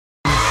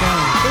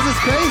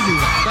crazy.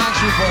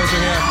 Backstreet Boys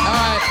are here. All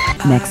right.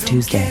 Next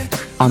Tuesday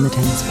on the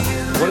 10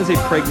 Spot. What is a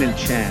pregnant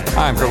Chad?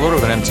 I'm Kurt Loder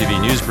with an MTV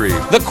News Brief.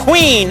 The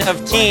queen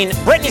of teen,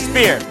 Britney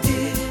Spears.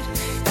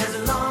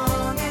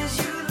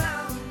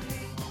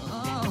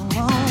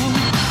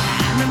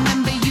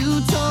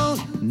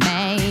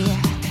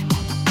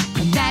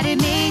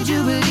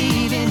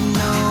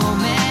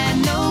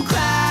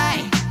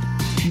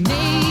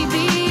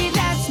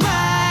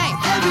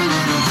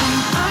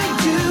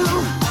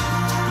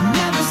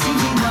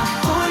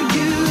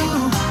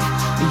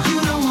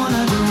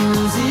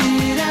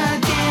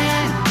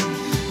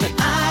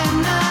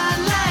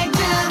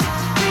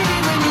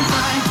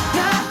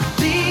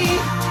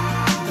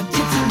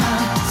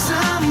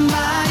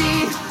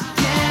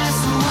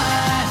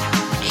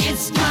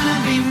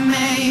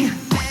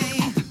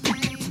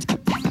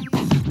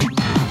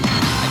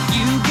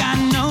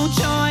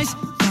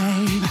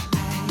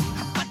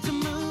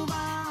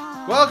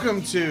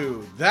 Welcome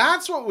to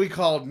That's What We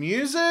Called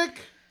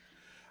Music.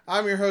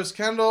 I'm your host,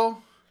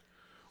 Kendall.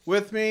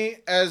 With me,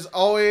 as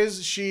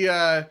always, she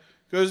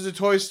goes to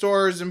toy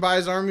stores and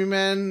buys army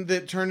men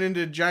that turn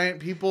into giant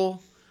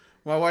people.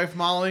 My wife,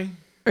 Molly.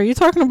 Are you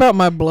talking about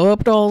my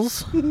blow-up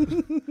dolls?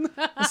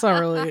 That's not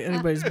really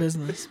anybody's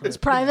business. It's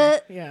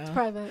private. Yeah. It's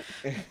private.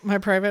 My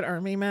private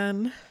army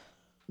men.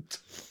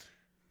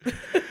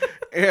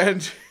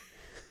 And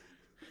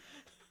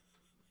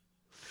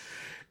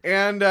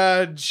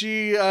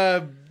she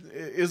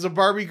is a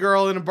Barbie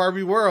girl in a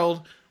Barbie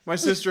world. My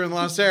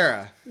sister-in-law,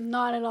 Sarah.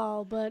 Not at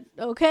all, but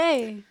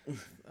okay.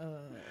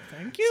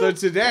 Thank you. So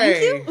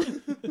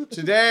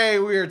today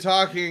we are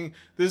talking.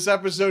 This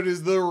episode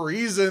is the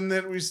reason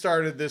that we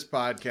started this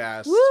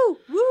podcast. Woo,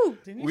 woo.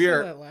 Didn't you say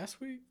that last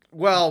week?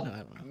 Well,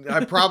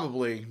 I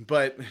probably,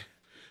 but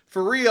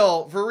for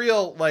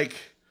real, like,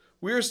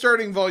 we are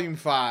starting Volume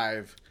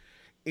 5,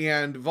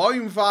 and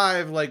Volume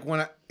 5, like,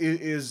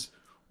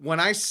 when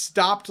I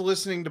stopped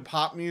listening to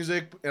pop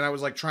music and I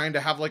was like trying to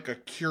have like a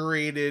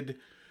curated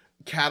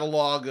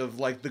catalog of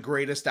like the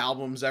greatest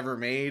albums ever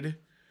made,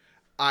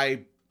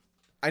 I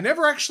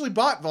never actually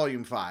bought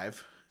Volume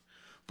 5,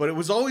 but it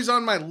was always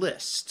on my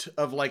list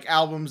of like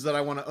albums that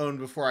I want to own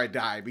before I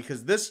die,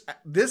 because this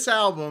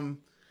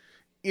album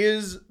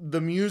is the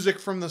music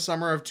from the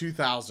summer of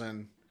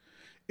 2000.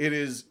 It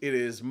is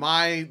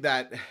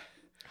that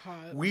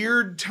Hot.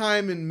 weird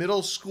time in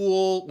middle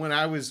school when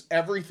I was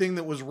everything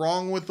that was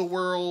wrong with the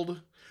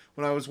world,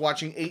 when I was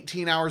watching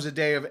 18 hours a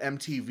day of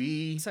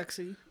MTV.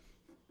 Sexy.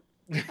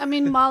 I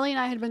mean, Molly and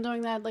I had been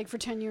doing that like for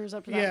 10 years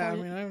up to that Yeah,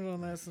 point. I mean, I've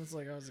done that since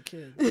like I was a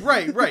kid.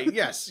 Right.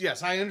 Yes,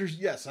 I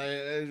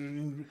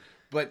understand.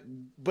 But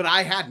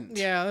I hadn't.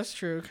 Yeah, that's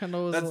true.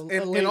 Kendall was a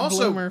late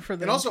also, bloomer for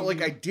the and also, MTV.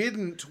 like, I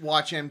didn't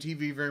watch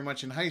MTV very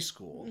much in high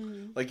school.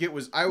 Like, I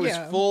was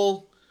Yeah.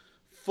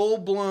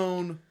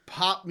 full-blown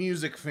pop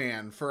music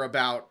fan for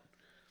about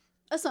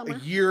A summer. a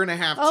year and a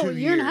half, Oh, 2 a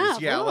years. year and a half.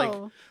 Yeah,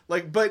 Oh.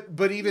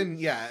 but even,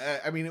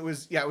 I mean, it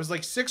was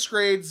like 6th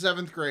grade,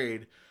 7th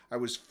grade. That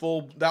was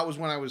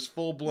when I was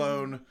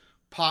full-blown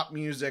pop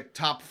music,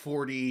 top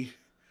 40,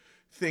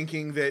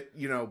 thinking that,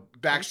 you know,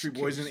 Backstreet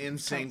Boys and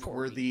NSYNC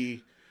were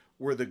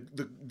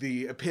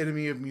the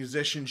epitome of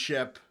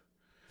musicianship.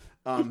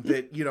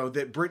 That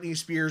Britney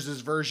Spears'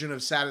 version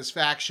of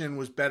Satisfaction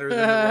was better than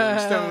the Rolling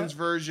Stones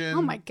version.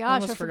 Oh my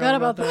gosh, Almost I forgot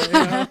about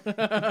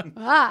that.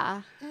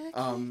 Yeah.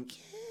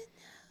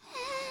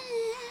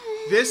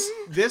 This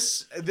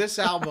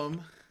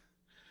album,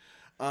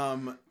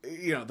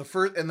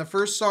 the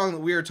first song that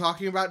we are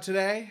talking about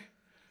today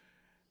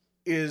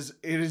is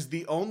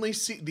the only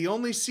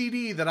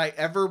CD that I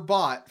ever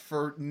bought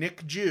for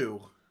Nick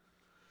Jew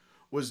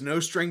was No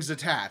Strings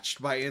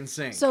Attached by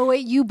NSYNC. So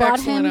wait, you bought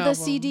Excellent him the album.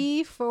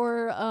 CD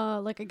for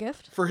like a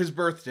gift? For his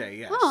birthday,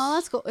 yes. Oh,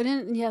 that's cool.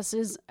 Yes, it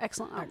is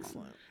excellent album.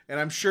 Excellent. And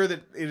I'm sure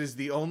that it is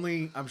the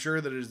only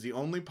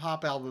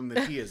pop album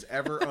that he has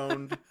ever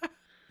owned.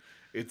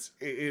 It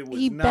was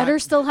He not, better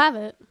still have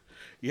it.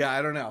 Yeah,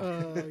 I don't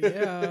know.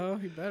 Yeah,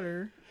 he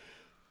better.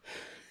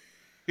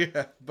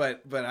 Yeah,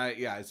 but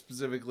I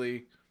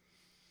specifically,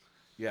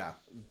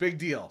 big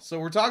deal. So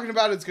we're talking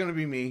about It's Gonna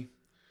Be Me,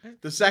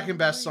 the second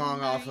best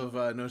song off of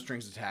No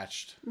Strings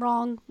Attached.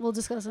 Wrong. We'll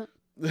discuss it.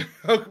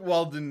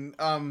 Well, then,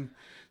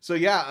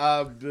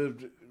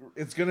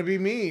 It's Gonna Be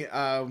Me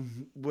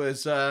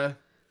was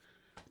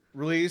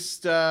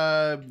released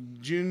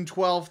June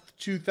 12th,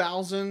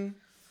 2000.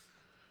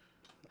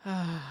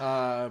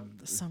 The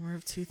summer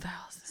of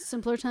 2000.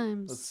 Simpler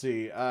times. Let's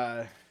see.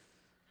 How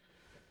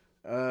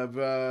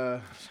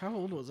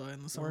old was I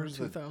in the summer of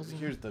 2000?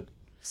 Here's the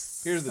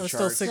I was chart.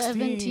 still 16,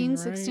 17, right?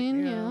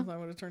 16, yeah. I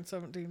would have turned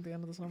 17 at the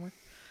end of the summer.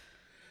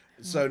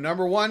 So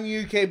number 1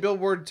 UK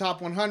Billboard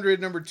Top 100,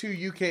 number 2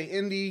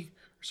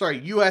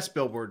 US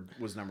Billboard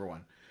was number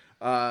 1.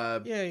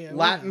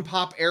 Latin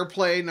Pop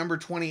Airplay number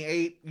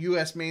 28,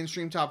 US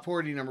Mainstream Top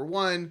 40 number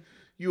 1,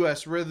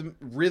 US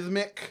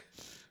Rhythmic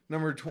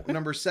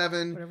number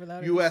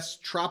 7, US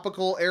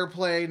Tropical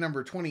Airplay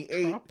number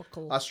 28,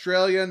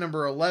 Australia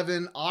number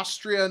 11,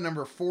 Austria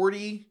number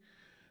 40,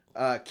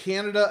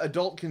 Canada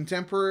Adult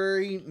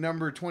Contemporary,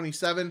 number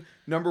 27.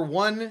 Number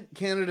 1,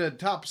 Canada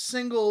Top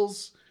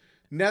Singles.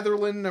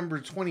 Netherlands, number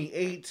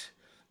 28.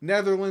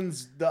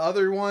 Netherlands, the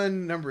other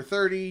one, number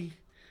 30.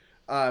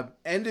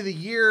 End of the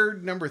year,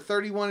 number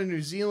 31 in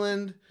New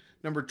Zealand.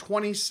 Number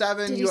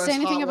 27, Did you US say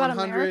anything Hot about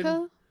 100.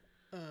 America?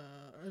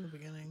 In the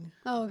beginning.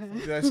 Oh, okay.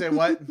 Did I say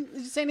what? Did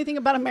you say anything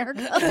about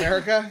America?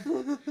 America?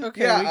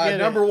 Okay, we Yeah, get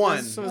number it. 1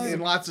 This was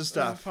in lots of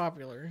stuff.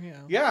 popular,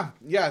 yeah.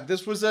 Yeah.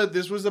 This was a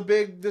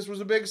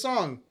big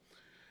song.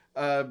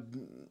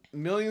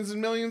 Millions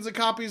and millions of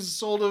copies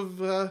sold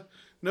of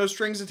No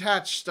Strings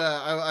Attached.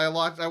 I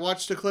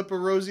watched a clip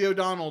of Rosie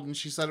O'Donnell, and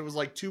she said it was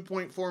like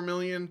 2.4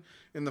 million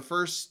in the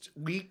first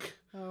week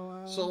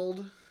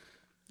sold.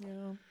 Yeah.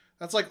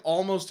 That's like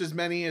almost as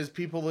many as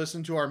people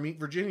listen to our Meet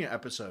Virginia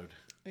episode.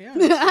 Yeah.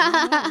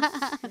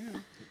 That's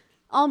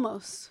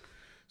Almost.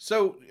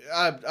 So,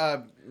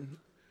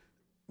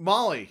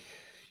 Molly,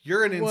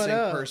 you're an What NSYNC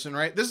up? person,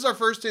 right? This is our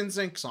first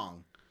NSYNC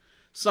song.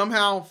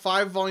 Somehow,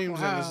 5 volumes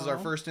in, this is our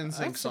Wow. first NSYNC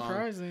That's song.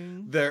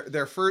 surprising.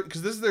 Their first,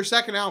 because this is their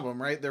second album,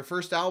 right? Their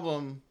first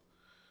album,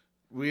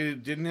 we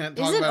didn't have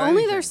to talk Is it about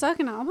only anything. their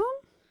second album?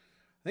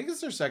 I think it's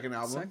their second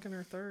album. Second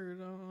or third,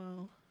 I don't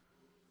know.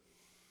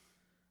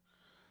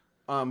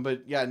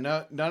 But yeah,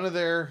 none of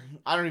their,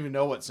 I don't even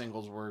know what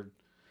singles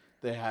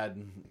they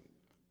had.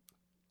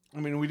 I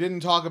mean, we didn't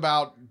talk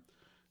about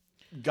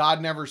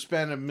God Never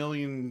Spent a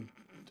Million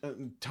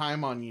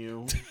Time on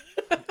You.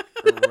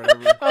 Or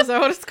whatever. Oh, is that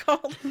what it's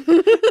called?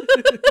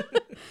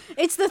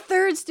 It's the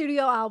third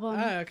studio album.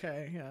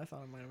 Okay, yeah, I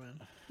thought it might have been.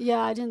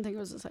 Yeah, I didn't think it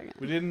was the second.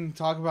 We didn't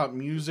talk about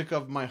Music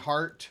of My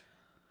Heart,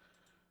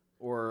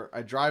 or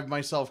I Drive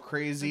Myself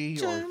Crazy,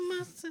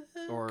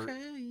 or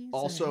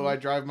also I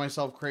Drive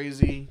Myself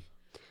Crazy,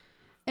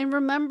 And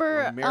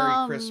remember, or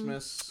Merry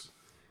Christmas.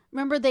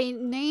 Remember they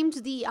named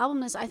the album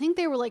this. I think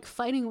they were like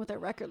fighting with their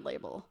record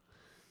label.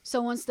 So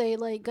once they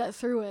like got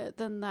through it,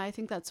 then I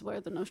think that's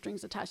where the No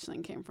Strings Attached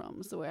thing came from.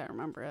 Is the way I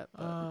remember it.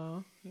 But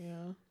Oh,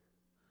 yeah.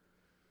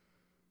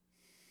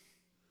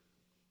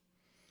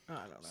 I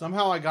don't know.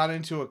 Somehow I got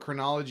into a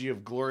chronology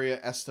of Gloria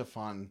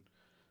Estefan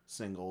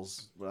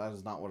singles, but that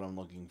is not what I'm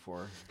looking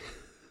for.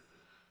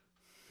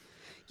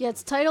 yeah,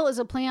 its title is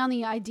a play on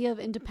the idea of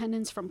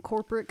independence from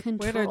corporate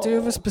control. Wait, I do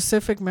have a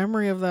specific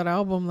memory of that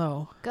album,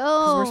 though. Go.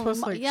 'Cause we're supposed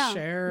to like yeah.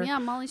 share Yeah,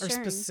 Molly's our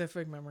sharing.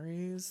 specific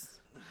memories.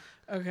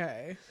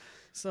 Okay,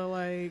 so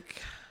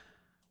like,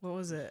 what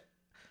was it?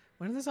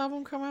 When did this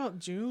album come out?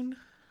 June?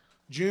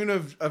 June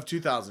of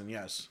 2000,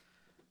 yes.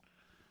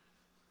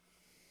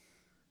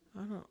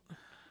 I don't.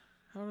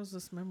 How does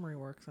this memory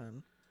work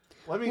then?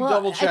 Let me Well,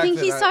 double check. I think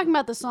that he's talking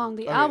about the song.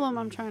 The album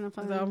I'm trying to Did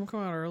find. the album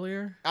come out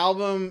earlier? March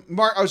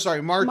March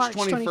 21st,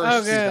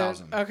 21st.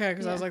 2000. Okay,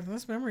 because I Yeah. was like,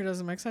 this memory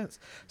doesn't make sense.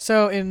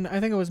 So I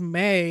think it was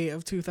May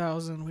of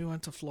 2000, we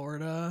went to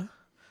Florida,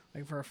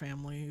 like for a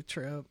family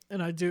trip,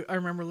 and I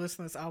remember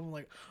listening to this album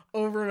like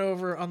over and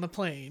over on the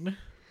plane.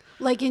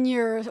 Like in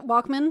your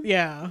Walkman?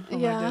 Yeah, on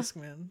Yeah. my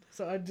Discman.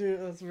 So I do.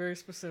 That's very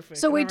specific.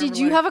 So And I wait, did remember,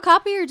 you like, have a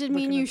copy or did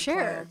me and looking you at the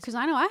share? clouds. Because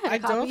I know I had a I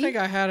copy. don't think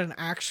I had an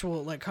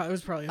actual like. It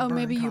was probably a Oh, burned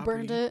maybe you copy.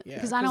 burned it? Yeah,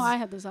 Because I know I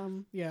had this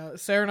album. Yeah,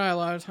 Sarah and I a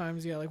lot of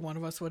times, like one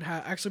of us would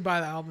actually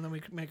buy the album, then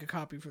we could make a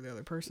copy for the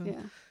other person. Yeah.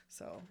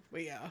 So,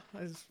 but yeah,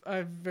 I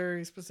have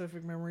very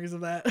specific memories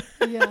of that.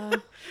 Yeah.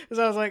 Because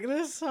I was like,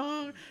 this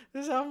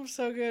album's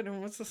so good.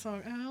 And what's the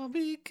song? I'll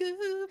be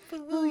good for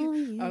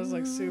you. I was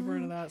like super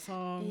into that Ain't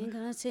song.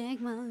 gonna take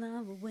my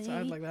love away. So I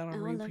had like that on I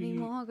will love you repeat.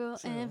 more, girl,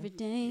 So, every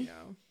day. Yeah.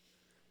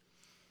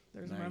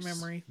 There's my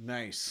memory.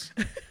 Nice.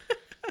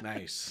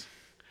 Nice.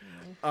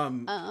 Go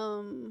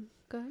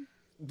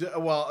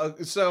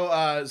ahead. So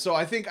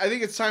I think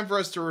it's time for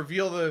us to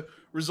reveal the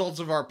results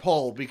of our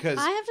poll because.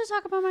 I have to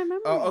talk about my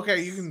memories. Oh,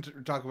 okay. You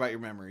can talk about your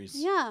memories.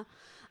 Yeah.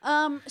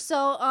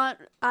 So I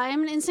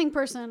am an NSYNC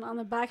person on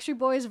the Backstreet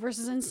Boys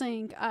versus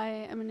NSYNC. I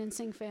am an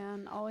NSYNC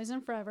fan, always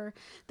and forever.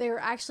 They were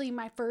actually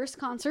my first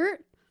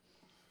concert.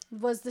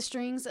 Was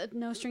the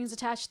No Strings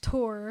Attached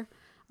tour.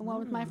 I went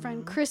with my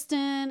friend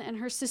Kristen and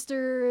her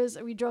sisters.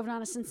 We drove down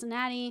to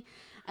Cincinnati,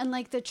 and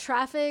like the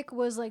traffic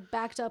was like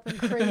backed up and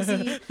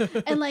crazy,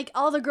 and like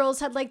all the girls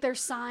had like their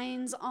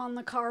signs on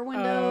the car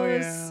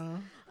windows. Oh,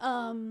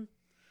 yeah.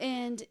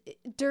 And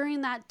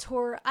during that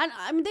tour,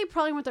 I mean, they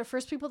probably weren't the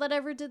first people that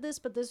ever did this,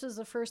 but this was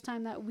the first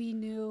time that we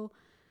knew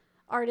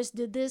artists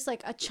did this.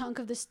 Like a chunk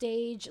of the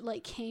stage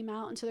like came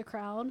out into the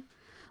crowd.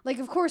 Like,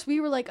 of course,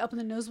 we were like up in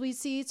the nosebleed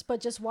seats, but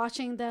just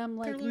watching them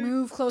like They're, like,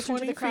 move closer to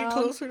 20 the feet crowd,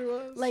 closer to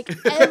us. like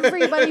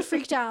everybody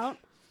freaked out.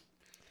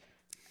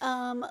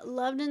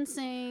 Loved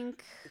NSYNC,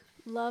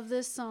 love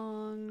this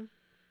song.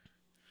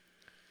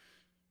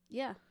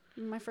 Yeah,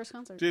 my first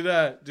concert.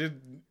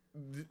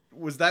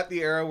 Was that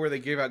the era where they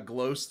gave out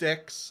glow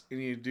sticks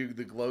and you do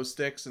the glow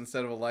sticks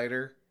instead of a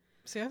lighter?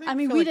 See, I I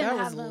mean, feel we like didn't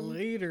that have was them.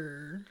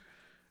 later.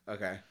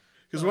 Okay,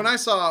 because when I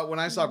saw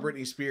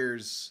Britney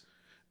Spears,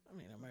 I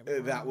mean, it might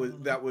be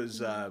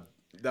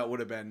that would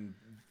have been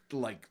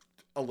like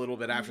a little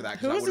bit after that.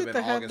 'cause Who that was would it have that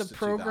been had August the of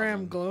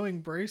program 2000.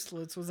 glowing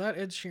bracelets? Was that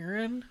Ed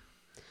Sheeran?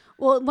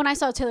 Well, when I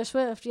saw Taylor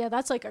Swift, yeah,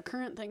 that's like a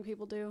current thing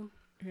people do.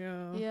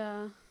 Yeah.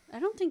 Yeah. I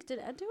don't think, did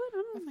Ed do it? I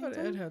I don't thought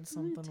think Ed so. had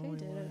something Tay when we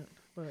did went, it.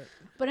 but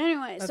But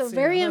anyway, so That's-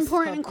 very yeah, that's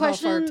important how far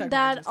question that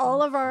technology's all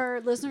come. of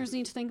our listeners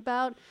need to think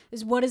about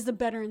is what is the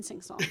better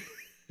NSYNC song?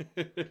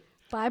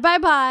 Bye Bye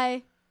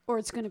Bye or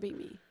It's Gonna Be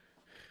Me.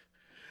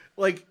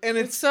 Like, and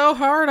it's it's so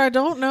hard. I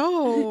don't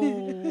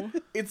know.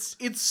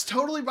 it's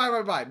totally Bye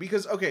Bye Bye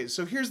because okay,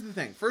 so here's the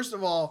thing. First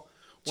of all,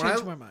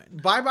 Changed my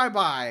mind. Bye Bye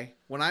Bye,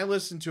 when I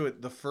listened to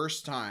it the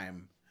first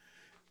time,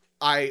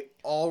 I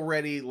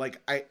already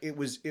it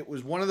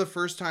was one of the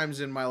first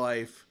times in my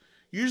life.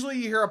 Usually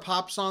you hear a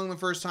pop song the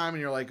first time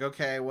and you're like,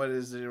 okay, what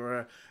is it?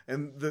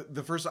 And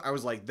the first I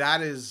was like,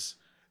 that is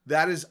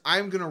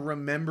I'm gonna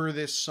remember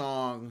this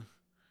song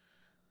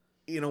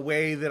in a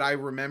way that I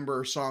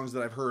remember songs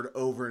that I've heard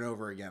over and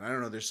over again. I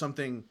don't know. There's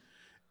something,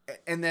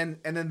 and then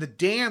the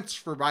dance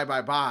for Bye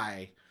Bye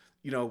Bye,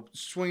 you know,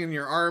 swinging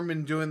your arm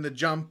and doing the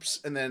jumps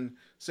and then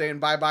saying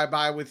bye bye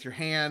bye with your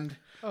hand,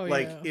 Oh,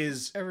 like yeah.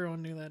 is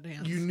Everyone knew that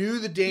dance. you knew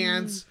the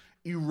dance,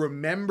 you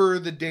remember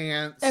the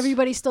dance,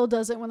 Everybody still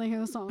does it when they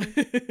hear the song.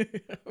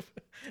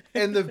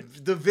 and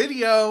the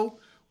video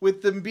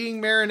with them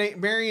being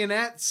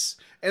marionettes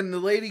and the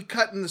lady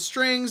cutting the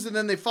strings and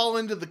then they fall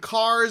into the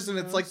cars and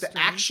it's like the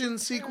action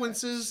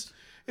sequences.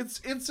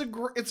 It's a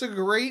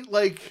great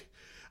like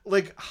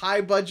high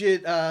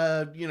budget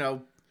you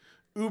know,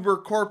 uber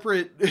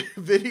corporate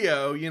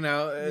video, you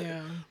know.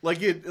 Yeah.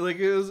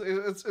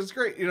 It's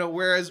great, you know,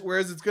 whereas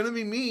It's Gonna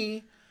Be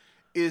Me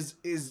is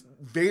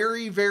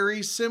very,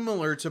 very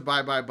similar to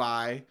Bye Bye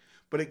Bye,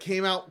 but it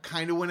came out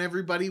kind of when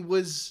everybody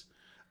was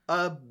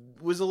a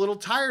little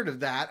tired of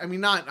that. I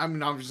mean,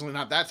 obviously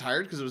not that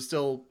tired because it was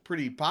still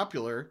pretty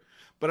popular,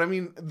 but I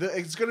mean, the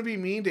It's Gonna Be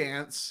Me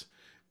dance,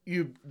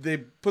 they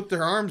put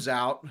their arms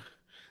out.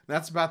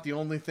 That's about the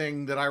only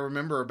thing that I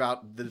remember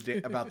about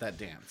about that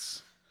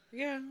dance.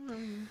 Yeah,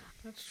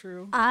 that's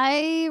true.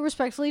 I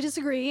respectfully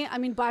disagree. I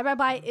mean, Bye Bye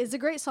Bye is a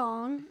great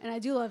song, and I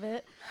do love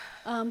it.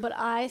 But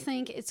I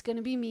think It's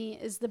Gonna Be Me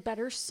is the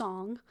better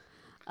song.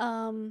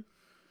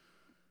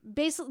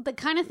 Basically, the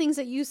kind of things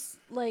that you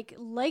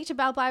liked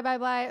about Bye Bye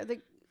Bye,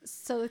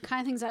 the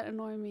kind of things that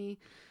annoy me.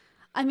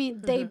 I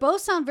mean, they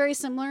both sound very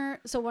similar.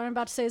 So what I'm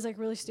about to say is like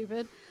really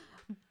stupid.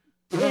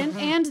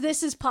 And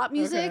this is pop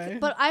music, Okay.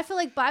 but I feel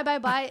like Bye Bye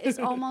Bye is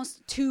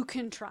almost too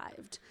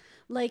contrived.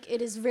 Like,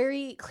 it is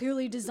very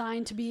clearly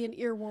designed to be an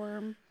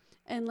earworm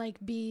and like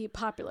be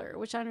popular,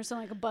 which I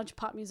understand like a bunch of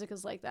pop music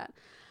is like that.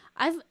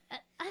 I feel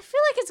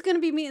like It's Gonna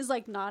Be Me is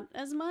like not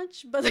as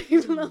much, but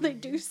even though they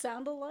do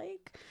sound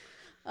alike.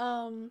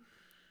 And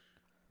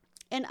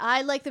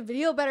I like the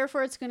video better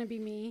for It's Gonna Be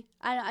Me.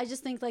 I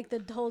just think like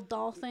the whole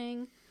doll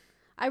thing,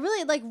 I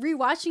really like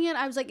rewatching it.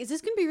 I was like, is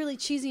this gonna be really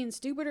cheesy and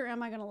stupid, or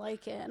am I gonna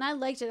like it? And I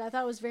liked it. I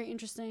thought it was very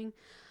interesting.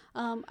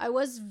 I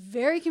was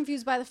very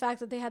confused by the fact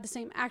that they had the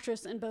same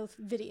actress in both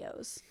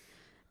videos,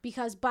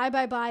 because Bye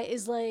Bye Bye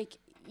is like,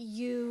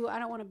 I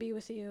don't want to be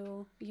with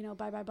you, you know,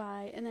 bye bye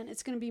bye, and then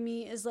It's Gonna Be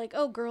Me is like,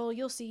 oh girl,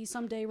 you'll see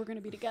someday we're gonna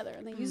be together,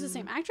 and they use the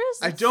same actress.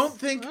 I don't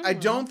think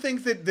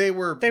that they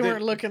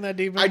weren't looking that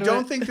deep into I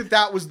don't it. think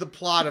that was the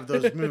plot of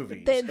those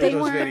movies. They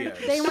those weren't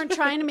videos. they weren't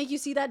trying to make you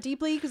see that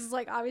deeply, because it's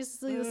like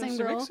obviously the same She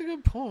girl. makes a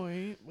good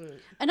point. But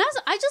And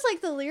I just like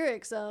the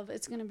lyrics of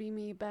It's Gonna Be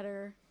Me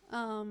better.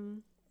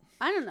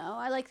 I don't know.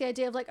 I like the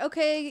idea of like,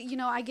 okay, you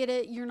know, I get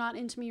it. You're not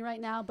into me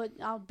right now, but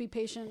I'll be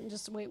patient and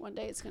just wait one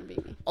day. It's going to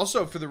be me.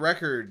 Also, for the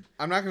record,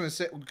 I'm not going to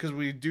say, because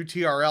we do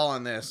TRL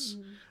on this,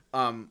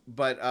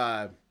 but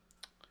Bye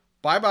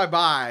Bye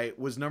Bye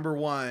was number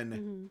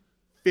one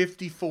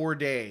 54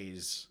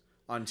 days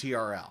on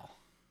TRL.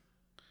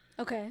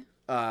 Okay.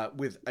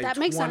 With a That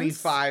makes sense.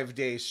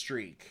 25-day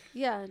streak.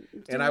 Yeah.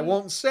 And I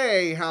won't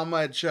say how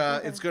much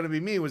It's Gonna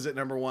Be Me was at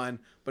number one,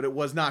 but it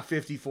was not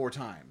 54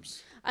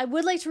 times. I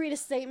would like to read a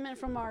statement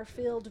from our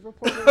field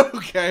reporter,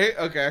 Okay.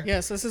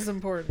 yes, this is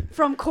important.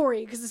 from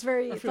Corey, because it's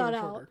very Our field thought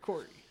reporter, out.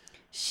 Corey.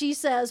 She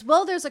says,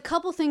 well, there's a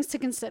couple things to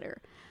consider.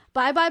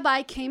 Bye Bye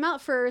Bye came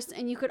out first,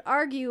 and you could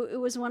argue it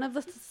was one of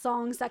the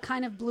songs that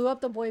kind of blew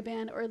up the boy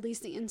band, or at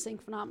least the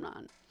NSYNC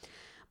phenomenon.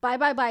 Bye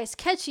Bye Bye is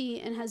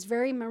catchy and has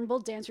very memorable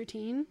dance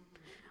routine,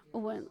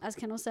 as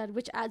Kendall said,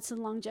 which adds to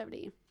the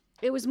longevity.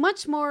 It was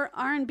much more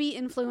R&B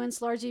influenced,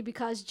 largely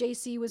because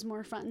JC was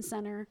more front and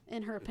center,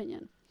 in her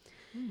opinion.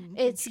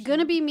 It's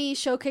Gonna Be Me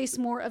showcased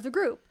more of the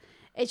group.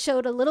 It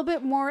showed a little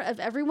bit more of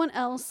everyone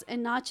else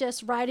and not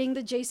just riding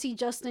the JC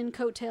Justin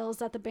coattails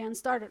that the band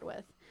started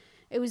with.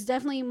 It was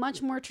definitely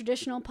much more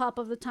traditional pop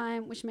of the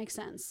time, which makes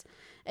sense.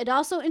 It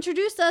also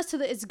introduced us to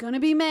the It's Gonna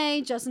Be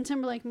May, Justin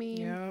Timberlake meme.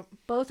 Yep.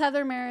 Both have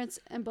their merits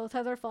and both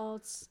have their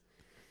faults.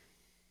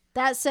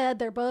 That said,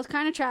 they're both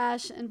kind of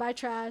trash, and by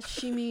trash,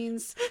 she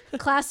means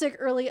classic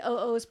early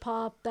OOs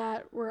pop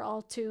that we're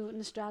all too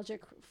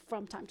nostalgic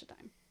from time to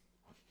time.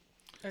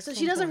 So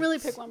she doesn't really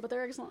pick one, but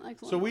they're excellent.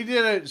 So we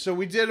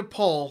did a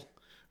poll,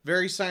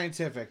 very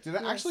scientific. Did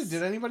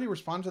anybody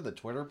respond to the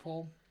Twitter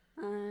poll?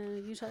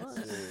 You tell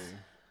us.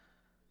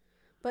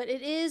 But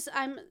it is,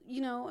 I'm,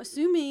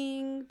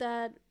 assuming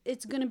that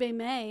it's going to be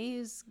May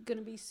is going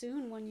to be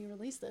soon when you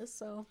release this.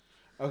 So,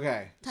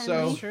 Okay, Timely.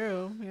 so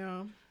True.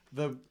 Yeah.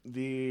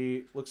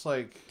 the looks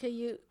like okay,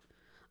 you.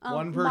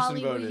 One person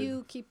Molly, voted.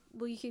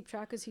 Will you keep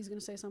track? Because he's going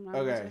to say something.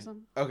 I'm gonna okay. say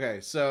something. Okay,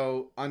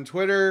 so on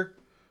Twitter,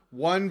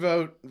 1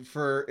 vote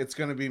for it's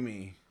gonna be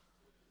me.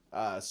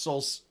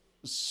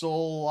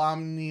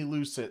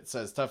 Solamni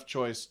says tough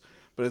choice,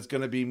 but it's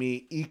gonna be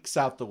me. Ekes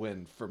out the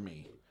win for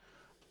me.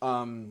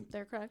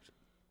 They're correct.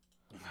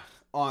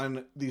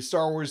 On the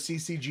Star Wars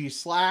CCG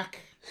Slack,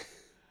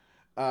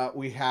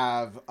 we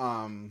have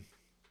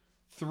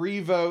 3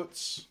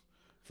 votes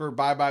for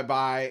Bye Bye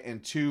Bye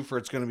and 2 for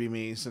It's Gonna Be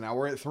Me. So now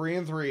we're at 3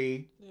 and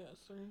 3. Yeah,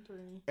 3 and 3.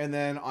 And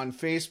then on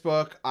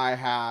Facebook, I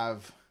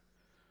have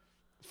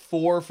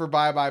 4 for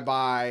Bye Bye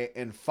Bye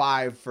and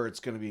 5 for It's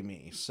Gonna Be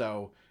Me.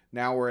 So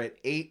now we're at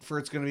 8 for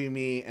It's Gonna Be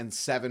Me and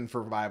 7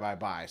 for Bye Bye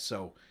Bye.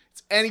 So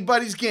it's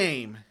anybody's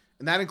game.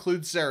 And that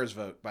includes Sarah's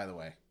vote, by the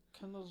way.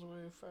 Kendall's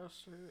way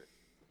faster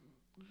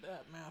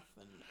at math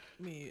than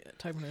me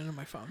typing it into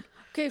my phone.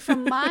 Okay,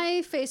 from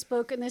my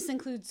Facebook, and this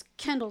includes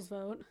Kendall's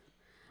vote.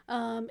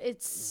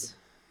 It's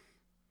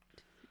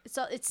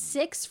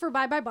 6 for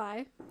Bye Bye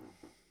Bye,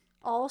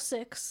 all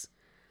 6.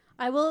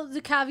 I will the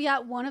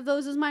caveat one of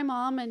those is my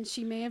mom, and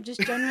she may have just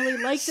generally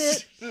liked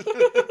it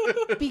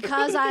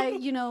because I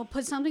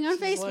put something on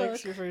Facebook.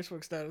 Likes your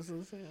Facebook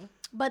statuses, yeah.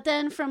 But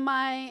then from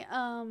my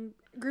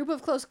group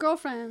of close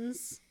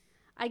girlfriends,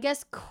 I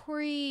guess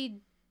Corey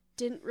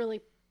didn't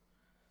really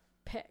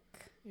pick.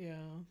 Yeah.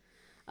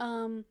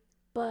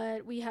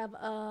 But we have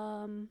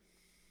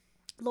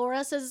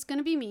Laura says it's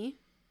gonna be me.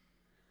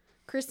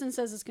 Kristen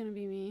says it's gonna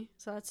be me,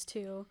 so that's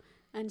 2,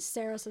 and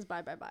Sarah says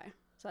Bye Bye Bye,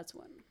 so that's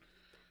 1.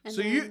 And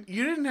So then,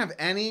 you didn't have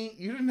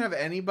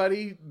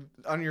anybody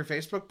on your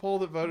Facebook poll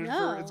that voted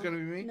for It's Gonna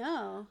Be Me?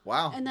 No.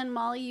 Wow. And then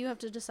Molly, you have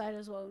to decide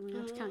as well. We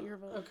have to count your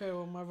vote. Okay,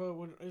 well my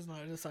vote is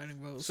not a deciding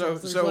vote. So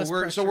there's less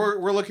pressure.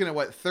 we're looking at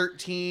what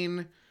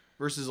 13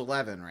 versus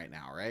 11 right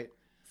now, right?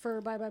 For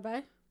Bye Bye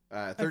Bye.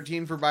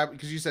 13 for Bye,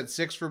 because you said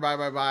 6 for Bye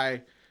Bye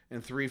Bye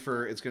and 3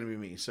 for It's Gonna Be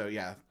Me. So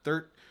yeah,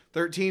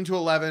 13 to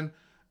 11.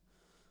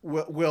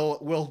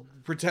 We'll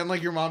pretend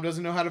like your mom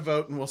doesn't know how to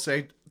vote, and we'll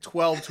say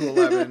 12 to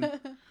 11.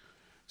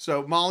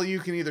 So Molly, you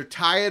can either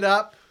tie it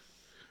up,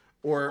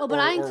 or But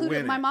I or included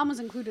win my it. mom was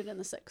included in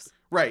the 6.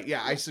 Right?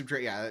 Yeah, I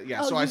subtract.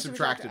 Yeah. Oh, So I you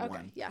subtracted okay,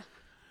 1. Yeah.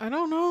 I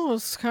don't know.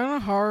 It's kind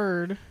of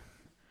hard.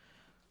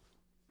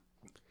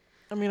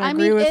 I mean, I I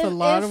agree mean, with a if-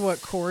 lot of if-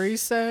 what Corey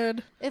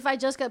said. If I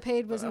Just Got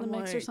Paid was in the I'm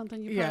mix or like,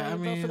 something, you yeah, I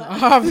probably would mean, vote for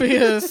that.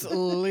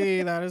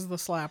 obviously that is the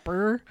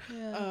slapper.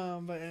 Yeah.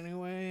 But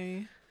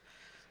anyway,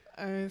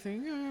 I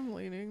think I'm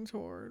leaning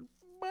toward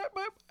Bye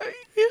Bye Bye.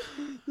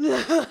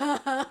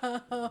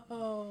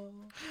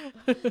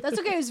 That's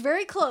okay. It was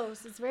very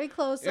close. It's very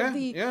close Yeah, of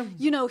the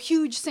yeah.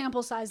 Huge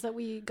sample size that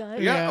we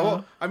got. Yeah. Yeah.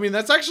 Well, I mean,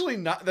 that's actually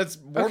not. That's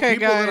more Okay,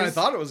 people than I guys.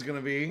 thought it was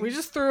gonna be. We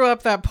just threw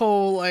up that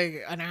poll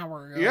like an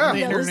hour ago Yeah. on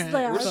the Yeah, this-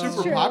 internet. yeah, We're that's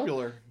super true.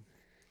 popular.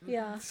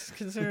 Yeah.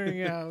 Considering,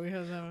 we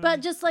had that.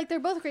 But just like they're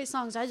both great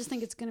songs, I just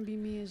think It's Gonna Be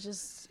Me is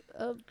just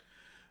a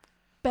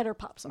better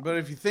pop song. But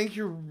if you think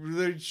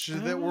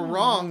that we're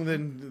wrong,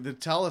 then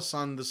tell us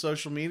on the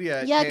social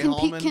media. At Yeah, Kay can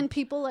Hallman. can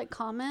people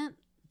comment?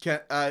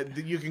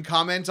 You can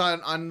comment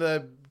on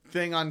the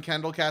thing on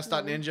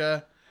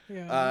kendallcast.ninja.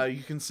 yeah.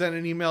 You can send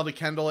an email to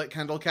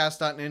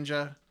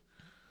kendall@kendallcast.ninja.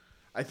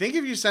 I think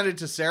if you send it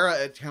to Sarah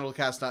at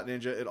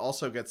kendallcast.ninja, it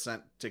also gets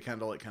sent to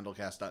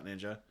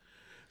kendall@kendallcast.ninja.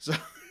 So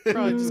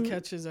Probably just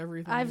catches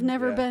everything. I've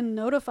never Yeah. been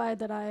notified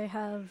that I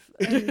have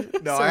any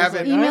no, I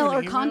haven't. email I have or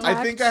an email. contact.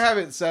 I think I have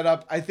it set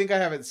up. I think I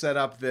have it set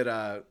up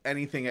that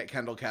anything at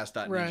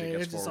kendallcast.ninja Right,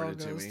 gets it just all forwarded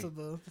to goes me. to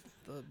the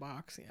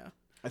box. Yeah.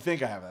 I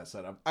think I have that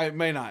set up. I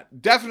may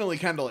not. Definitely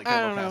Kendall at I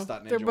don't know.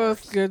 kendallcast.ninja. They're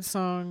both works. good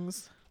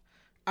songs.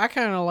 I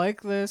kind of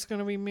like this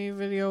Gonna Be Me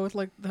video with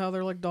like how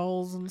they're like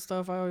dolls and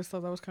stuff. I always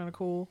thought that was kind of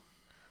cool.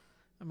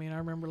 I mean, I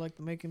remember like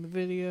making the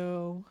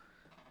video.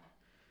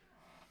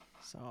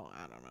 So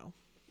I don't know.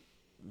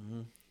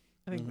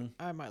 I think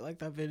I might like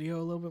that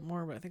video a little bit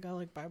more, but I think I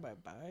like Bye Bye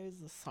Bye as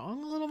the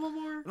song a little bit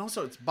more. And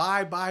also, it's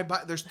bye.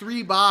 There's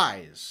 3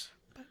 buys.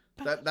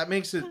 That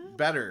makes it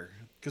better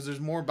because there's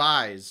more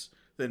buys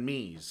than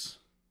me's.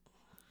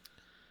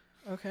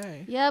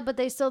 Okay. Yeah, but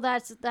they still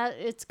that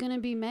It's Gonna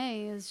Be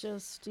May is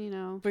just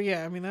But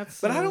yeah, I mean that's.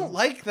 But I don't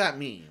like that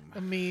meme.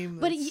 a meme.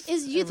 But that's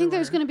you think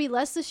there's everywhere. going to be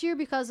less this year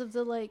because of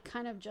the like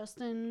kind of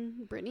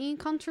Justin Britney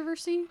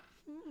controversy,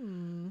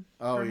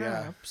 Oh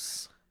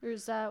Perhaps. or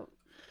is that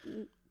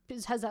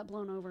has that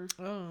blown over?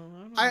 Oh, I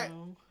don't I-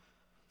 know.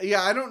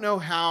 yeah. I don't know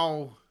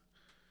how.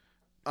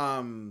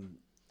 How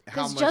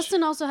Because much?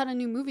 Justin also had a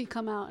new movie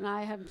come out, and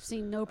I have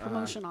seen no Uh-huh.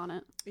 promotion on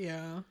it.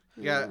 Yeah.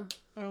 Yeah.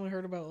 I only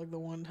heard about like the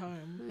one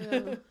time.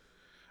 Yeah.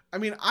 I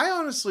mean, I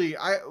honestly,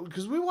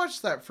 because we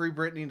watched that Free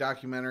Britney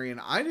documentary, and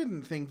I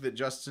didn't think that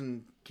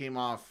Justin came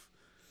off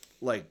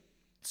like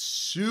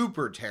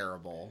super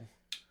terrible.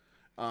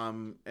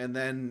 And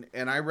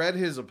I read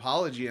his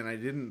apology, and I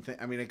didn't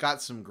think. I mean, it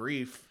got some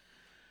grief.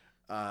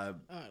 I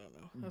don't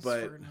know. That's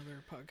but- for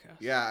another podcast.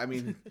 Yeah, I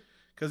mean,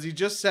 because he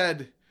just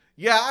said,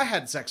 "Yeah, I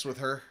had sex with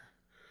her."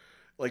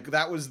 Like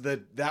that was the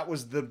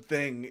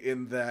thing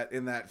in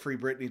that Free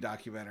Britney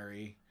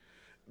documentary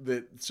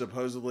that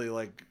supposedly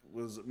like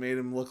made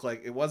him look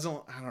like it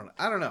wasn't.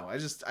 I don't know.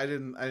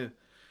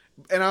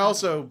 And I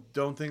also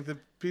don't think that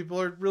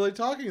people are really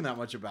talking that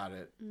much about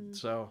it.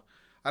 So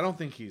I don't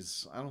think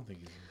he's.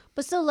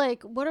 But still,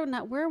 like, where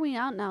are we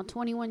at now?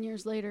 21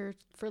 years later,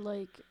 for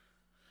like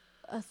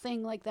a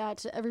thing like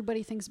that,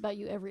 everybody thinks about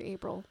you every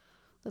April.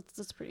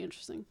 That's pretty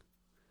interesting.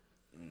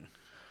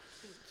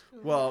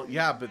 Well,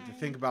 yeah, but to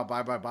think about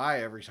bye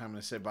every time I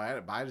say bye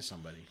to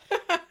somebody.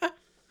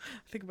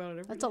 Think about it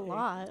every That's a day.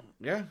 lot.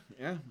 Yeah.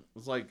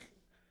 It's like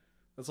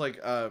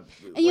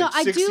you know,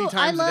 I 60 do-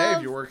 times I a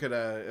day if love-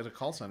 at a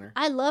call center.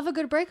 I love a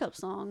good breakup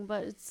song,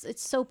 but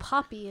it's so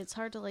poppy. It's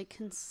hard to like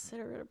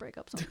consider it a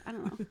breakup song. I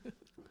don't know.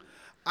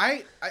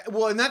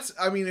 Well, and that's,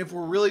 I mean, if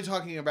we're really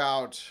talking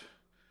about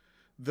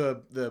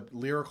the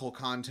lyrical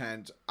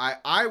content,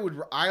 I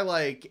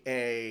like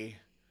a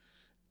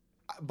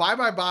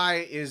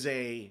bye is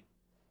a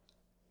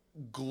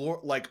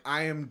like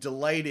I am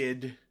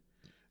delighted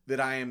that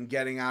I am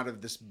getting out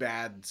of this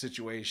bad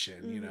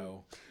situation, you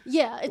know.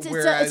 Yeah, it's an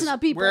upbeat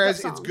breakup whereas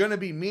song. it's gonna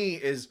be me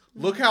is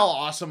look how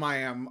awesome I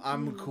am.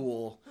 I'm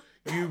cool.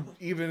 You,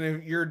 even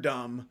if you're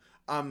dumb,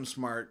 I'm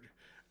smart.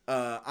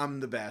 I'm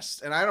the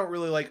best. And I don't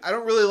really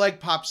like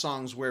pop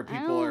songs where I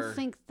people don't are.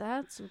 think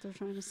that's what they're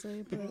trying to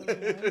say,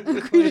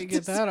 but Quite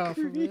get that off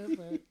of it,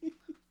 but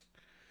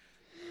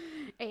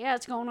yeah,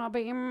 it's gonna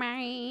be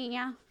me.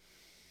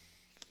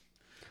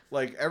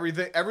 Like every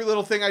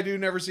little thing I do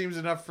never seems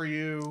enough for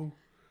you.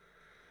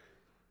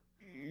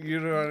 You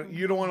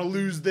don't want to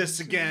lose this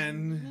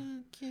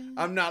again.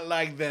 I'm not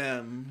like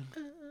them.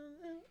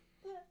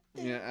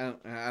 Yeah,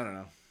 I don't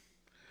know.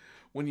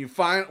 When you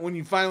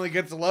finally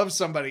get to love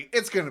somebody,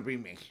 it's gonna be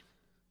me.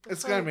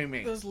 It's gonna be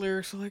me. those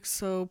lyrics are like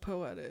so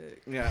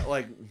poetic. Yeah,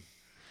 like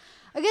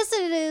I guess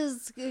it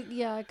is.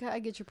 Yeah, I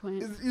get your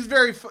point. he's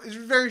very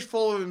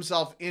full of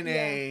himself in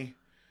a.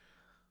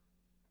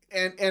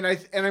 And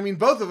I mean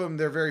both of them,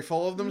 they're very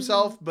full of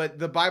themselves, but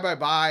the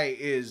bye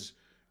is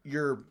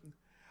your.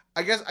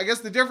 I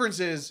guess the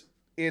difference is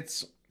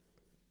it's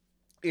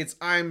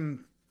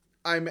I'm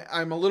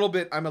a little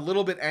bit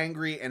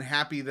angry and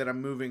happy that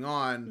I'm moving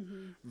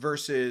on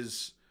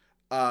versus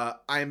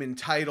I'm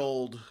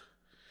entitled.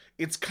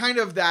 It's kind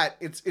of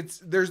that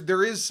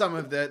there is some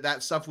of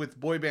that stuff with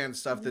boy band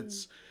stuff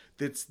that's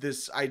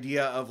this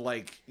idea of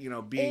like, you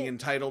know, being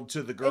entitled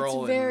to the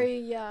girl It's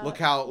very and look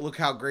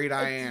how great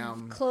I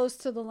am. Close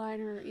to the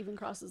line or even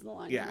crosses the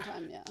line. Yeah. One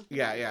time,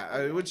 yeah.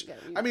 Yeah. Which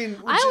I mean,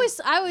 I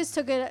always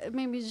took it,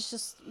 maybe it's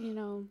just, you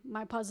know,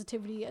 my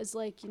positivity as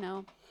like, you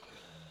know,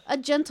 a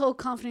gentle,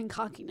 confident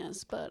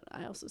cockiness, but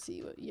I also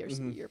see what your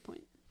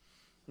point.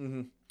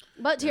 Mm-hmm.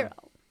 But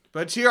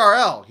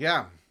TRL,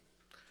 yeah.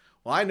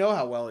 Well, I know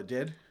how well it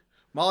did.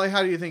 Molly,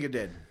 how do you think it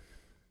did?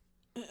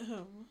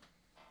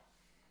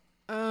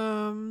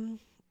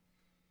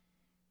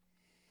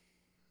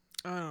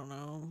 I don't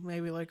know.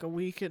 Maybe like a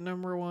week at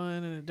number 1,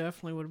 and it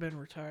definitely would have been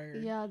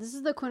retired. yeah, this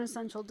is the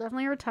quintessential,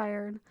 definitely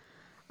retired.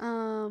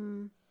 How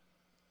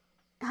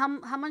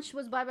much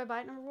was Bye Bye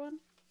Bye number 1?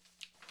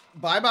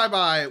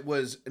 Bye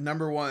was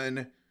number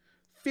 1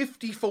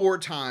 54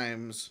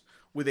 times,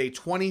 with a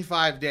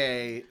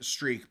 25-day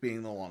streak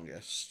being the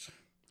longest.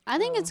 I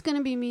think It's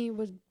Gonna Be Me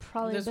would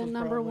probably have This been was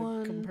number probably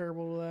 1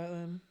 comparable to that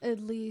then. at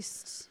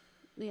least,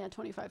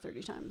 25,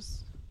 30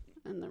 times,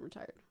 and then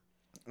retired.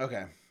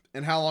 Okay.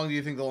 And how long do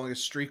you think the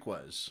longest streak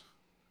was?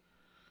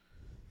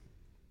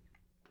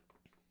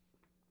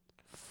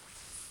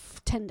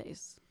 10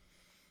 days.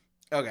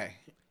 Okay.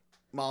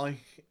 Molly,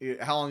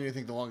 how long do you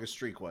think the longest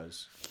streak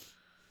was?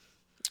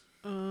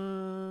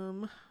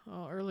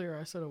 Well, earlier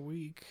I said a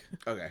week,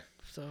 Okay.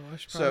 so I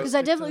should So- probably. Because I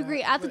stick to definitely that,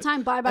 agree. At the but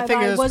time, Bye Bye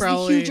think it Bye was was the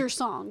probably- huger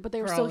song, but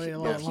they were still probably a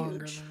they're lot longer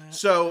huge. than that.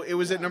 So it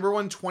was at number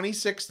 1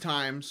 26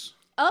 times,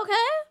 Okay,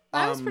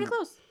 that was pretty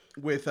close.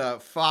 with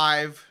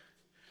 5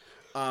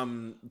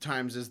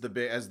 times as the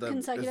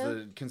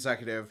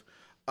consecutive.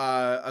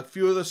 A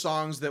few of the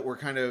songs that were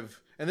kind of,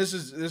 and this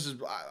is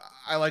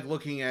I like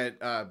looking at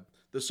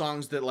the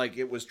songs that like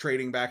it was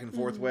trading back and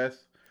forth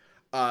with.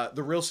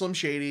 The Real Slim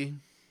Shady.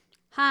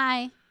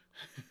 Hi.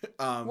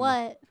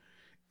 What?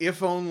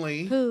 If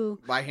Only Who?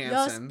 by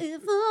Hanson.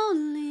 If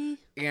only.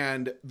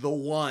 And The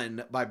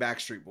One by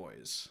Backstreet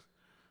Boys.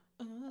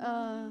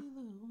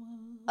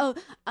 Oh,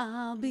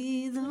 I'll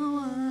be the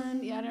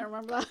one. Yeah, I didn't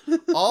remember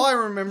that. All I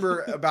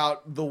remember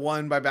about The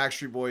One by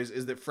Backstreet Boys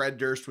is that Fred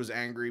Durst was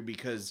angry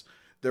because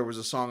there was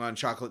a song on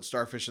Chocolate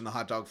Starfish and the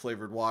hot dog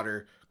flavored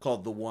water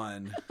called The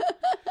One.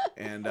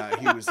 And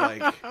he was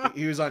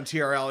on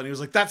TRL and he was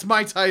like, that's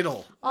my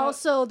title.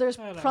 Also, there's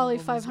That probably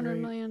album was 500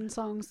 great. million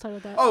songs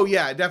titled that. Oh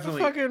yeah,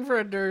 definitely. Fucking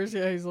Fred Durst,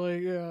 yeah, he's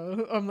like, yeah,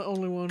 I'm the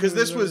only one. Because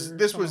this who's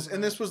was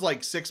ever this was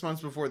like 6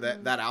 months before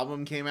that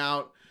album came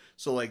out.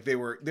 So like they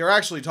were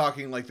actually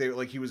talking like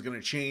he was gonna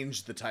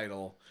change the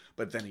title,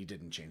 but then he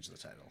didn't change the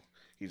title.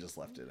 He just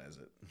left it as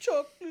it.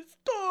 chocolate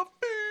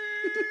stuffing.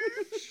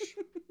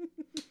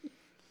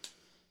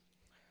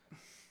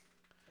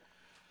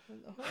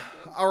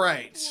 All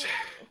right.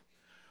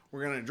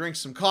 We're going to drink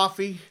some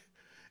coffee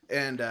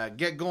and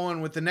get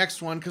going with the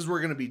next one because we're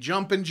going to be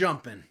jumping.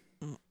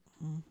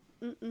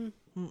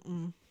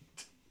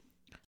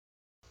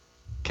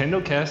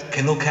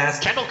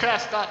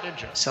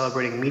 Kendallcast.ninja.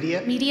 Celebrating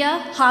media,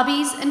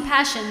 hobbies, and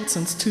passion.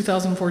 Since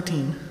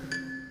 2014.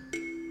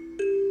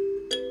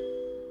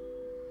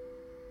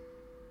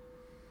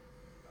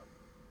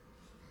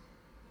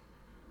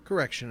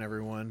 Correction,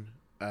 everyone.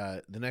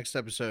 The next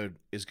episode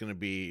is going to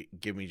be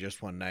Give Me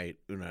Just One Night,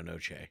 Una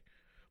Noche.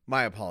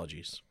 My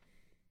apologies.